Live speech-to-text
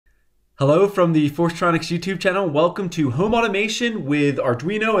Hello from the Forcetronics YouTube channel. Welcome to Home Automation with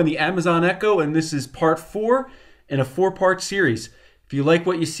Arduino and the Amazon Echo, and this is part 4 in a 4-part series. If you like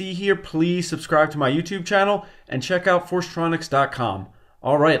what you see here, please subscribe to my YouTube channel and check out Forcetronics.com.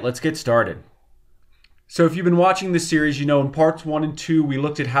 All right, let's get started. So if you've been watching this series, you know in parts 1 and 2, we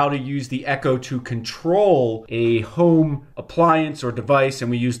looked at how to use the Echo to control a home appliance or device, and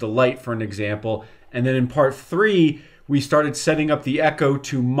we used a light for an example. And then in part 3, we started setting up the Echo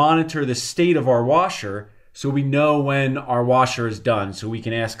to monitor the state of our washer so we know when our washer is done. So we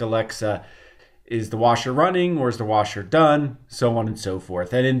can ask Alexa, is the washer running or is the washer done? So on and so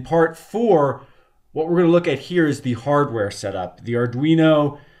forth. And in part 4, what we're going to look at here is the hardware setup. The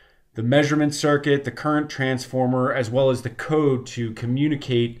Arduino, the measurement circuit, the current transformer, as well as the code to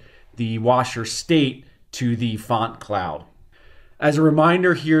communicate the washer state to the font cloud. As a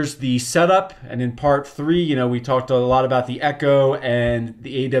reminder, here's the setup, and in part 3, we talked a lot about the Echo and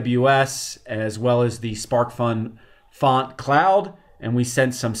the AWS, as well as the SparkFun font cloud, and we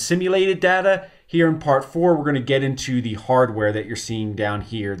sent some simulated data. Here in part 4, we're going to get into the hardware that you're seeing down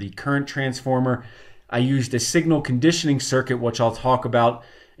here. The current transformer, I used a signal conditioning circuit, which I'll talk about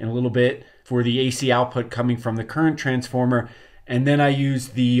in a little bit, for the AC output coming from the current transformer, and then I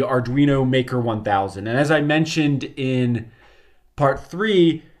used the Arduino Maker 1000. And as I mentioned in part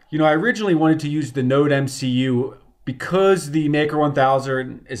 3, I originally wanted to use the Node MCU because the Maker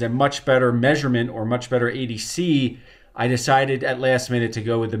 1000 is a much better measurement or much better ADC. I decided at last minute to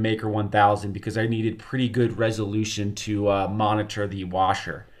go with the Maker 1000 because I needed pretty good resolution to monitor the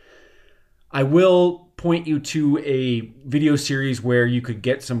washer. I will point you to a video series where you could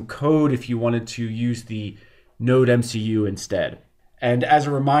get some code if you wanted to use the Node MCU instead. And as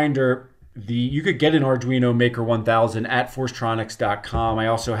a reminder, you could get an Arduino Maker 1000 at Forcetronics.com. I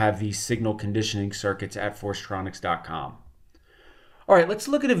also have the signal conditioning circuits at Forcetronics.com. All right, let's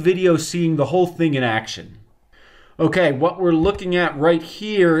look at a video seeing the whole thing in action. Okay, what we're looking at right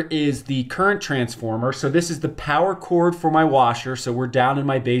here is the current transformer. So this is the power cord for my washer. So we're down in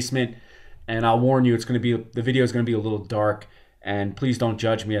my basement, and I'll warn you, the video is going to be a little dark, and please don't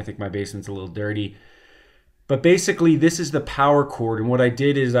judge me. I think my basement's a little dirty. But basically, this is the power cord, and what I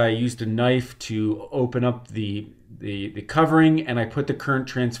did is I used a knife to open up the covering, and I put the current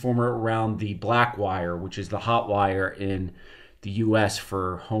transformer around the black wire, which is the hot wire in the US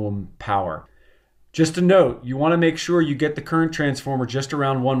for home power. Just a note, you want to make sure you get the current transformer just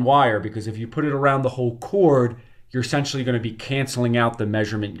around one wire, because if you put it around the whole cord, you're essentially going to be canceling out the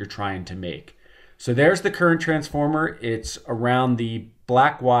measurement you're trying to make. So there's the current transformer. It's around the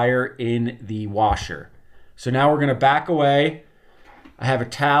black wire in the washer. So now we're going to back away. I have a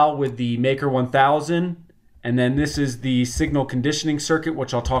towel with the Maker 1000, and then this is the signal conditioning circuit,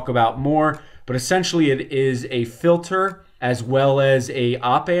 which I'll talk about more. But essentially it is a filter as well as a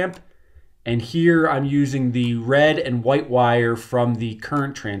op amp. And here I'm using the red and white wire from the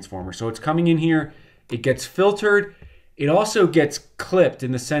current transformer. So it's coming in here, it gets filtered. It also gets clipped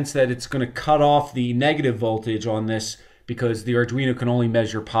in the sense that it's going to cut off the negative voltage on this because the Arduino can only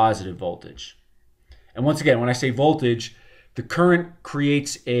measure positive voltage. And once again, when I say voltage, the current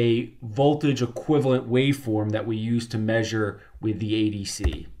creates a voltage equivalent waveform that we use to measure with the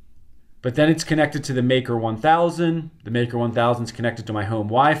ADC. But then it's connected to the Maker 1000. The Maker 1000 is connected to my home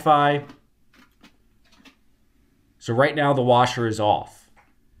Wi-Fi. So right now the washer is off.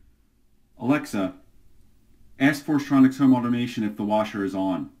 Alexa, ask Forcetronics Home Automation if the washer is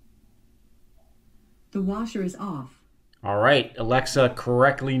on. The washer is off. All right, Alexa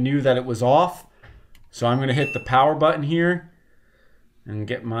correctly knew that it was off. So I'm going to hit the power button here and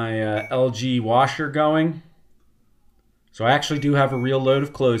get my LG washer going. So I actually do have a real load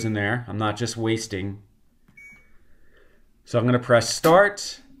of clothes in there. I'm not just wasting. So I'm going to press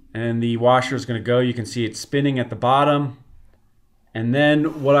start, and the washer is going to go. You can see it spinning at the bottom. And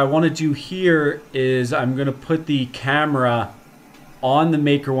then what I want to do here is I'm going to put the camera on the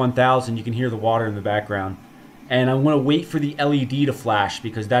Maker 1000. You can hear the water in the background. And I'm going to wait for the LED to flash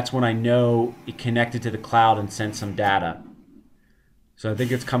because that's when I know it connected to the cloud and sent some data. So I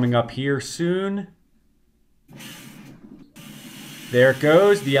think it's coming up here soon. There it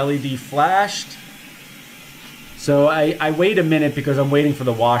goes. The LED flashed. So I wait a minute because I'm waiting for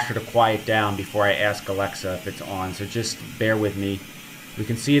the washer to quiet down before I ask Alexa if it's on. So just bear with me. We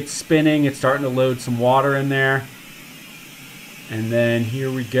can see it's spinning. It's starting to load some water in there. And then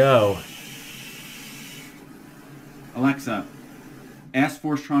here we go. Alexa, ask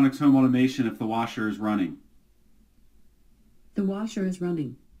Forcetronics Home Automation if the washer is running. The washer is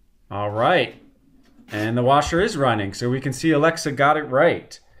running. All right. And the washer is running. So we can see Alexa got it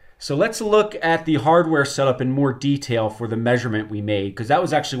right. So let's look at the hardware setup in more detail for the measurement we made, because that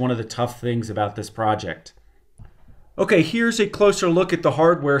was actually one of the tough things about this project. Okay, here's a closer look at the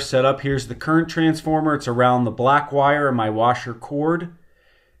hardware setup. Here's the current transformer. It's around the black wire and my washer cord.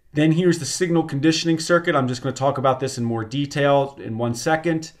 Then here's the signal conditioning circuit. I'm just going to talk about this in more detail in 1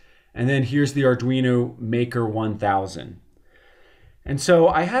 second. And then here's the Arduino Maker 1000. And so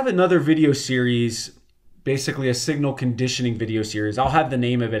I have another video series, basically a signal conditioning video series. I'll have the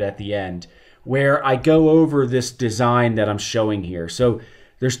name of it at the end, where I go over this design that I'm showing here. So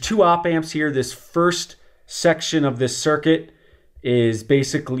there's 2 op amps here. This first section of this circuit is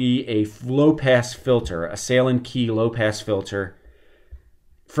basically a low-pass filter, a Salem key low-pass filter.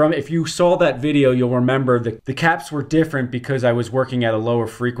 If you saw that video, you'll remember the caps were different because I was working at a lower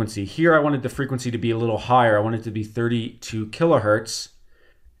frequency. Here I wanted the frequency to be a little higher. I wanted it to be 32 kilohertz.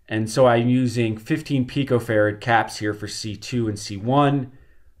 And so I'm using 15 picofarad caps here for C2 and C1.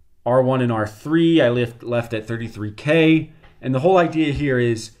 R1 and R3 I left at 33K. And the whole idea here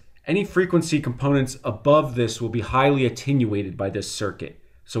is any frequency components above this will be highly attenuated by this circuit.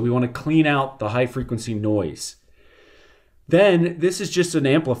 So we want to clean out the high frequency noise. Then this is just an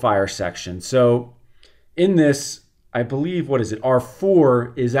amplifier section. So in this, I believe,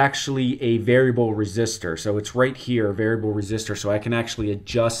 R4 is actually a variable resistor. So it's right here, variable resistor, so I can actually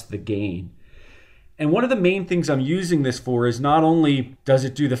adjust the gain. And one of the main things I'm using this for is not only does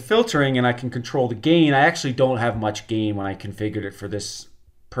it do the filtering and I can control the gain, I actually don't have much gain when I configured it for this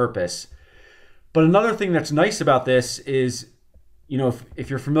purpose. But another thing that's nice about this is, if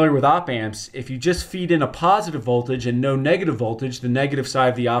you're familiar with op amps, if you just feed in a positive voltage and no negative voltage, the negative side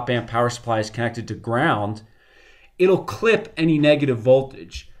of the op amp power supply is connected to ground, it'll clip any negative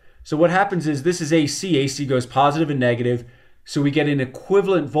voltage. So what happens is this is AC. AC goes positive and negative, so we get an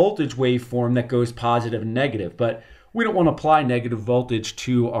equivalent voltage waveform that goes positive and negative. But we don't want to apply negative voltage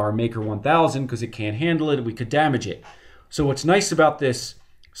to our Maker 1000 because it can't handle it. We could damage it. So what's nice about this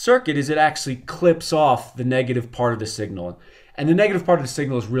circuit is it actually clips off the negative part of the signal. And the negative part of the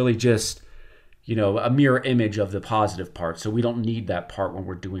signal is really just, a mirror image of the positive part. So we don't need that part when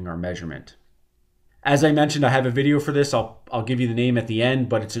we're doing our measurement. As I mentioned, I have a video for this. I'll give you the name at the end,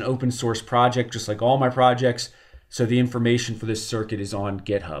 but it's an open source project, just like all my projects. So the information for this circuit is on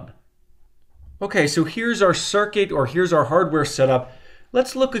GitHub. Okay, so here's our circuit, or here's our hardware setup.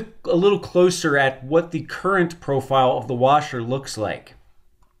 Let's look a little closer at what the current profile of the washer looks like.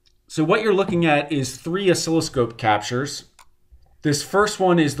 So what you're looking at is 3 oscilloscope captures. This first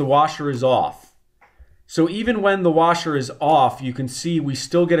one is the washer is off. So even when the washer is off, you can see we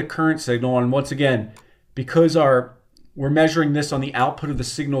still get a current signal. And once again, because we're measuring this on the output of the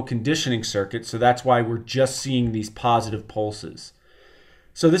signal conditioning circuit, so that's why we're just seeing these positive pulses.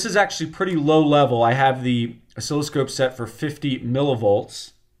 So this is actually pretty low level. I have the oscilloscope set for 50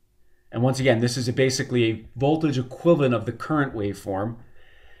 millivolts. And once again, this is basically a voltage equivalent of the current waveform.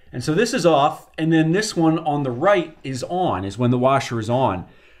 And so this is off, and then this one on the right is on, is when the washer is on.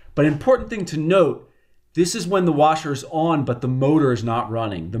 But an important thing to note, this is when the washer is on, but the motor is not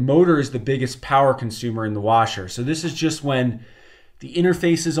running. The motor is the biggest power consumer in the washer. So this is just when the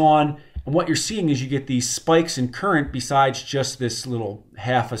interface is on, and what you're seeing is you get these spikes in current besides just this little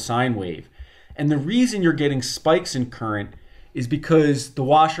half a sine wave. And the reason you're getting spikes in current is because the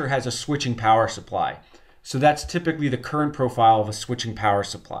washer has a switching power supply. So that's typically the current profile of a switching power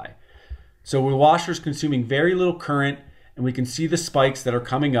supply. So the washer is consuming very little current, and we can see the spikes that are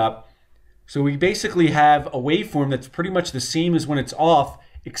coming up. So we basically have a waveform that's pretty much the same as when it's off,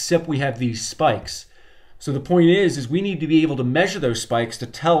 except we have these spikes. So the point is we need to be able to measure those spikes to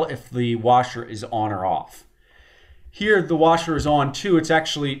tell if the washer is on or off. Here the washer is on too. It's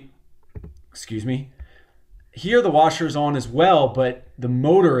actually, here the washer is on as well, but the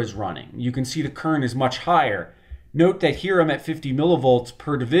motor is running. You can see the current is much higher. Note that here I'm at 50 millivolts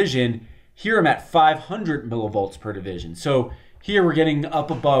per division. Here I'm at 500 millivolts per division. So here we're getting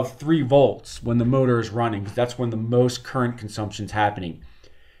up above 3 volts when the motor is running, because that's when the most current consumption is happening.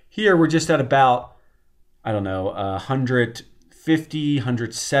 Here we're just at about, 150,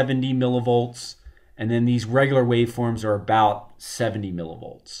 170 millivolts. And then these regular waveforms are about 70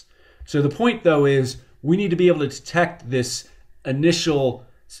 millivolts. So the point though is we need to be able to detect this initial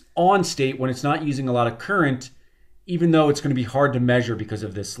on state when it's not using a lot of current, even though it's going to be hard to measure because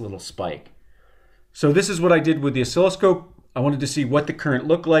of this little spike. So this is what I did with the oscilloscope. I wanted to see what the current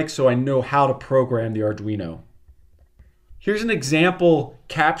looked like so I know how to program the Arduino. Here's an example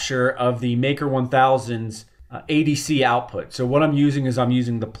capture of the Maker 1000's ADC output. So what I'm using is I'm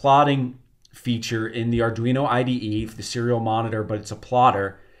using the plotting feature in the Arduino IDE, the serial monitor, but it's a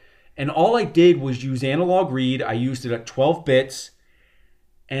plotter. And all I did was use analog read. I used it at 12 bits.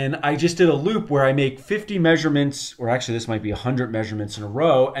 And I just did a loop where I make 50 measurements, or actually this might be 100 measurements in a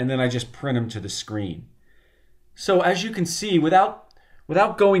row, and then I just print them to the screen. So as you can see, without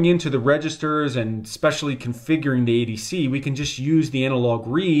going into the registers and specially configuring the ADC, we can just use the analog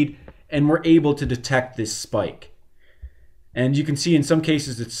read and we're able to detect this spike. And you can see in some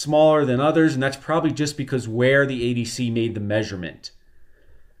cases it's smaller than others, and that's probably just because where the ADC made the measurement.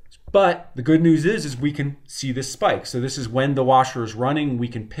 But the good news is we can see this spike. So this is when the washer is running. We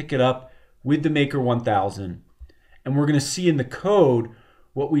can pick it up with the Maker 1000. And we're going to see in the code,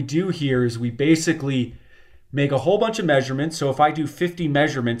 what we do here is we basically make a whole bunch of measurements. So if I do 50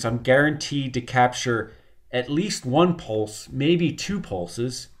 measurements, I'm guaranteed to capture at least one pulse, maybe 2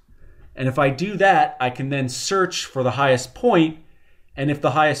 pulses. And if I do that, I can then search for the highest point. And if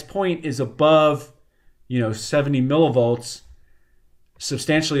the highest point is above, 70 millivolts,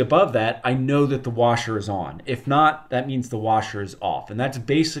 substantially above that, I know that the washer is on. If not, that means the washer is off. And that's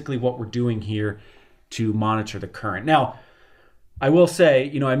basically what we're doing here to monitor the current. Now, I will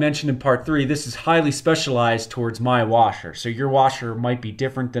say, I mentioned in part 3, this is highly specialized towards my washer. So your washer might be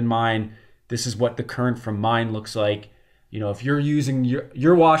different than mine. This is what the current from mine looks like. If you're using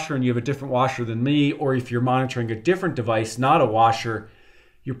your washer and you have a different washer than me, or if you're monitoring a different device, not a washer,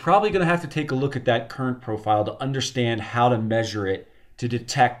 you're probably going to have to take a look at that current profile to understand how to measure it to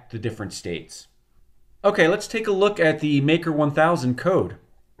detect the different states. Okay, let's take a look at the Maker 1000 code.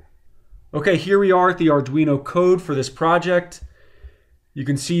 Okay, here we are at the Arduino code for this project. You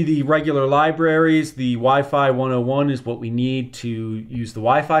can see the regular libraries. The Wi-Fi 101 is what we need to use the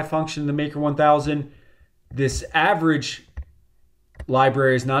Wi-Fi function in the Maker 1000. This average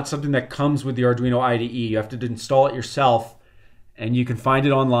library is not something that comes with the Arduino IDE. You have to install it yourself, and you can find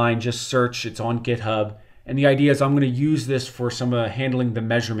it online. Just search, it's on GitHub. And the idea is I'm going to use this for some handling the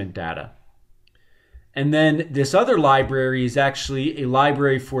measurement data. And then this other library is actually a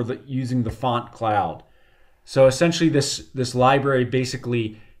library for using the font cloud. So essentially this library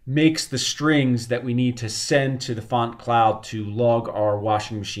basically makes the strings that we need to send to the font cloud to log our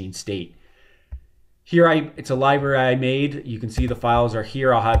washing machine state. Here it's a library I made. You can see the files are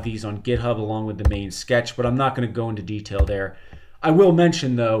here. I'll have these on GitHub along with the main sketch, but I'm not going to go into detail there. I will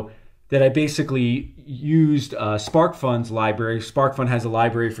mention though that I basically used SparkFun's library. SparkFun has a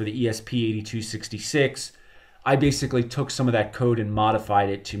library for the ESP8266. I basically took some of that code and modified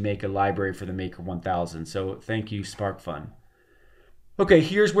it to make a library for the Maker 1000. So thank you, SparkFun. Okay,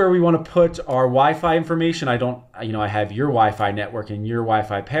 here's where we want to put our Wi-Fi information. I have your Wi-Fi network and your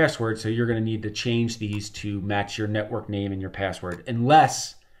Wi-Fi password, so you're going to need to change these to match your network name and your password,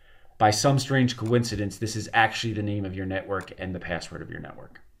 unless by some strange coincidence, this is actually the name of your network and the password of your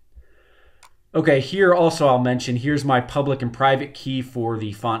network. Okay, here also I'll mention, here's my public and private key for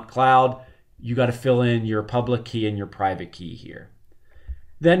the font cloud. You got to fill in your public key and your private key here.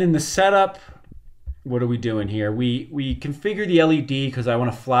 Then in the setup, what are we doing here? We configure the LED because I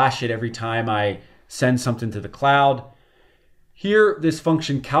want to flash it every time I send something to the cloud. Here, this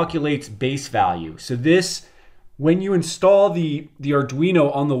function calculates base value. So this, when you install the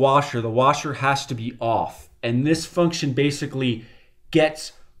Arduino on the washer has to be off. And this function basically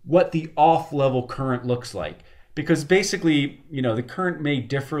gets what the off level current looks like, because basically the current may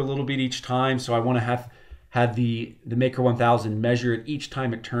differ a little bit each time, so I want to have the Maker 1000 measure it each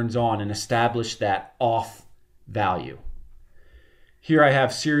time it turns on and establish that off value. Here I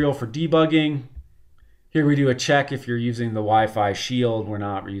have serial for debugging. Here we do a check if you're using the Wi-Fi shield. We're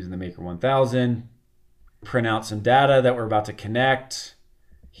not, we're using the Maker 1000. Print out some data that we're about to connect.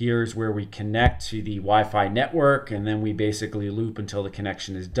 Here's where we connect to the Wi-Fi network, and then we basically loop until the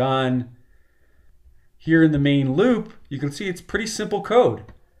connection is done. Here in the main loop, you can see it's pretty simple code.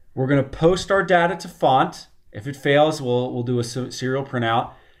 We're going to post our data to font. If it fails, we'll do a serial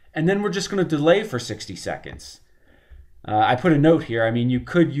printout, and then we're just going to delay for 60 seconds. I put a note here. I mean, you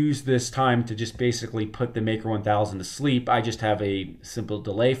could use this time to just basically put the Maker 1000 to sleep. I just have a simple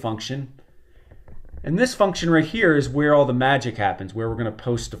delay function. And this function right here is where all the magic happens, where we're going to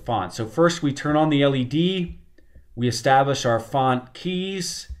post to font. So first we turn on the LED, we establish our font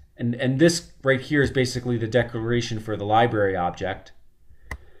keys, and this right here is basically the declaration for the library object.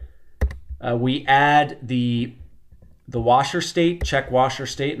 We add the washer state, check washer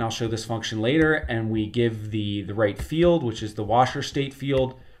state, and I'll show this function later, and we give the right field, which is the washer state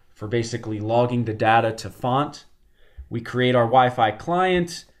field, for basically logging the data to font. We create our Wi-Fi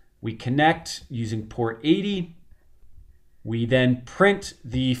client. We connect using port 80. We then print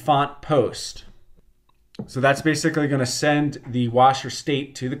the font post. So that's basically going to send the washer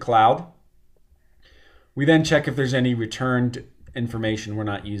state to the cloud. We then check if there's any returned information. We're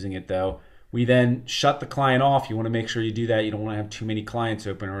not using it though. We then shut the client off. You want to make sure you do that. You don't want to have too many clients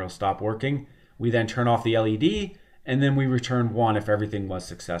open or it'll stop working. We then turn off the LED, and then we return 1 if everything was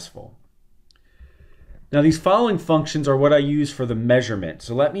successful. Now these following functions are what I use for the measurement.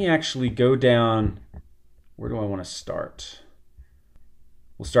 So let me actually go down. Where do I want to start?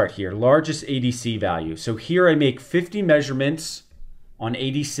 We'll start here, largest ADC value. So here I make 50 measurements on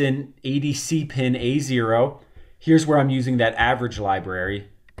ADC pin A0. Here's where I'm using that average library.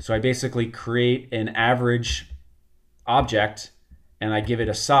 So I basically create an average object and I give it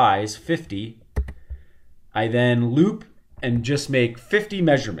a size, 50. I then loop and just make 50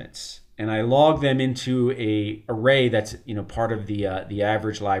 measurements. And I log them into an array that's part of the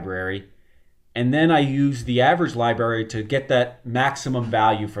average library. And then I use the average library to get that maximum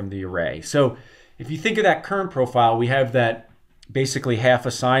value from the array. So if you think of that current profile, we have that basically half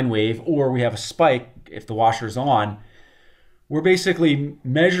a sine wave, or we have a spike if the washer's on. We're basically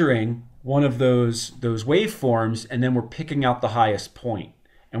measuring one of those waveforms, and then we're picking out the highest point.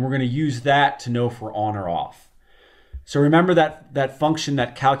 And we're going to use that to know if we're on or off. So remember that function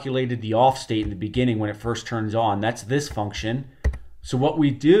that calculated the off state in the beginning when it first turns on, that's this function. So what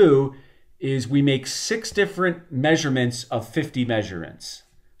we do is we make 6 different measurements of 50 measurements.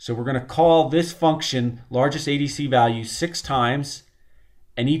 So we're going to call this function largest ADC value 6 times,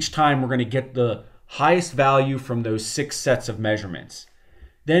 and each time we're going to get the highest value from those 6 sets of measurements.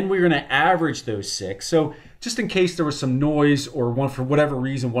 Then we're going to average those 6. So just in case there was some noise or for whatever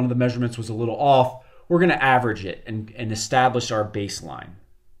reason one of the measurements was a little off, we're going to average it and establish our baseline.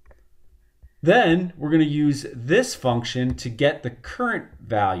 Then we're going to use this function to get the current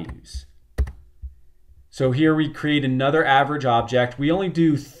values. So here we create another average object. We only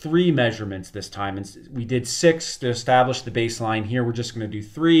do 3 measurements this time. And we did 6 to establish the baseline. Here we're just going to do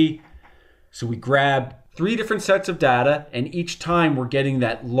 3. So we grab 3 different sets of data, and each time we're getting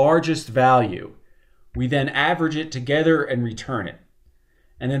that largest value. We then average it together and return it.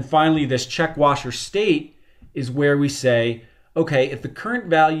 And then finally, this check washer state is where we say, okay, if the current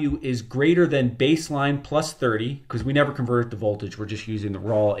value is greater than baseline plus 30, because we never convert it to voltage, we're just using the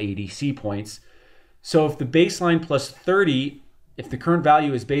raw ADC points. So if the baseline plus 30, if the current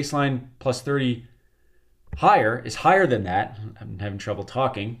value is baseline plus 30 is higher than that, I'm having trouble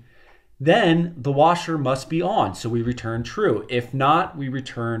talking, then the washer must be on. So we return true. If not, we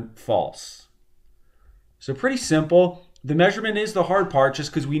return false. So pretty simple. The measurement is the hard part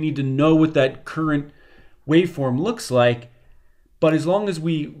just because we need to know what that current waveform looks like. But as long as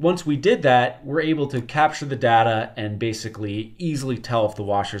once we did that, we're able to capture the data and basically easily tell if the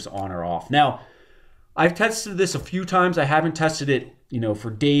washer's on or off. Now, I've tested this a few times. I haven't tested it, for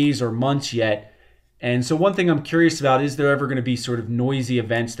days or months yet. And so one thing I'm curious about, is there ever going to be sort of noisy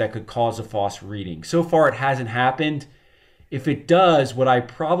events that could cause a false reading? So far, it hasn't happened. If it does, what I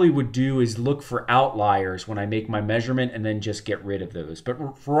probably would do is look for outliers when I make my measurement and then just get rid of those.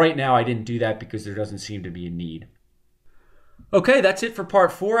 But for right now, I didn't do that because there doesn't seem to be a need. Okay, that's it for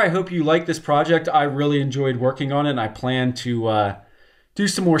part 4. I hope you like this project. I really enjoyed working on it, and I plan to do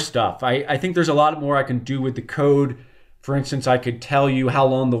some more stuff. I think there's a lot more I can do with the code. For instance, I could tell you how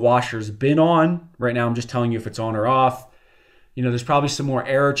long the washer's been on. Right now, I'm just telling you if it's on or off. There's probably some more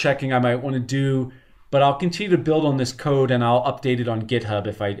error checking I might want to do. But I'll continue to build on this code, and I'll update it on GitHub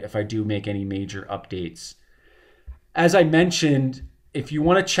if I do make any major updates. As I mentioned, if you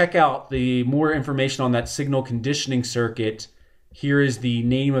want to check out the more information on that signal conditioning circuit, here is the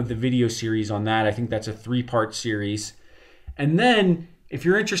name of the video series on that. I think that's a 3-part series. And then if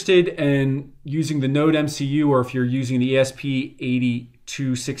you're interested in using the Node MCU, or if you're using the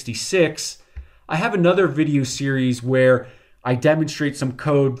ESP8266, I have another video series where I demonstrate some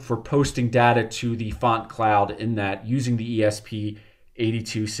code for posting data to the font cloud in that using the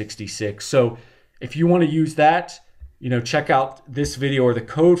ESP8266. So if you want to use that, check out this video or the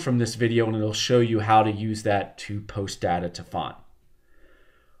code from this video, and it'll show you how to use that to post data to font.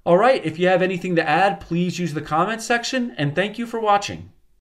 All right, if you have anything to add, please use the comment section, and thank you for watching.